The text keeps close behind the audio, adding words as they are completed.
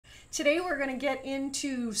Today we're going to get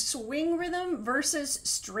into swing rhythm versus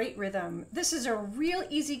straight rhythm. This is a real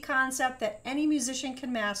easy concept that any musician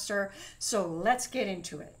can master, so let's get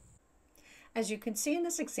into it. As you can see in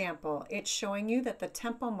this example, it's showing you that the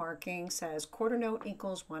tempo marking says quarter note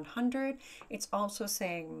equals 100. It's also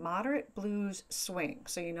saying moderate blues swing.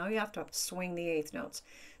 So you know you have to swing the eighth notes.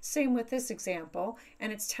 Same with this example,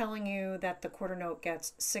 and it's telling you that the quarter note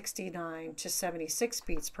gets 69 to 76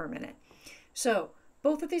 beats per minute. So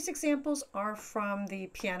both of these examples are from the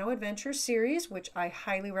Piano Adventure series, which I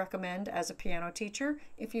highly recommend as a piano teacher.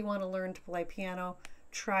 If you want to learn to play piano,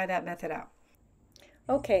 try that method out.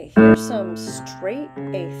 Okay, here's some straight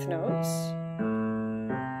eighth notes,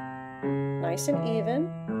 nice and even.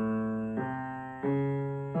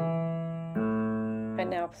 And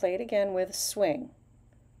now play it again with swing.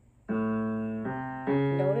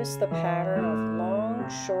 Notice the pattern of long,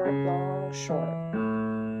 short, long, short.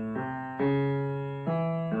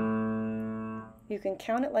 You can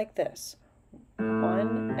count it like this: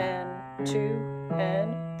 1 and 2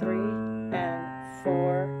 and 3 and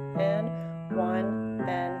 4 and 1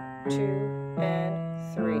 and 2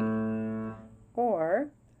 and 3,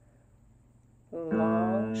 or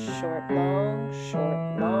long, short, long,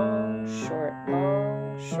 short, long, short,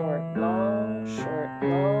 long, short, long, short,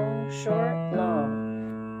 long, short,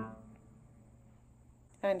 long.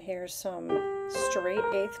 And here's some straight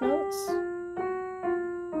eighth notes.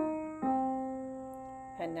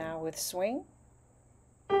 And now with swing.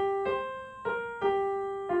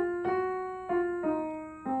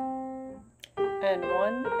 And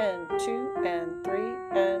 1 and 2 and 3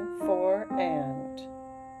 and 4 and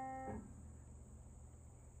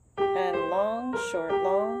long, short,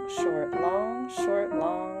 long, short, long, short,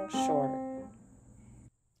 long, short.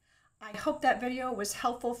 I hope that video was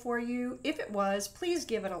helpful for you. If it was, please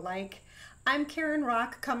give it a like. I'm Karen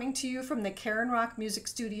Rock, coming to you from the Karen Rock Music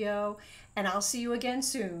Studio, and I'll see you again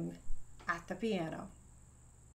soon at the piano.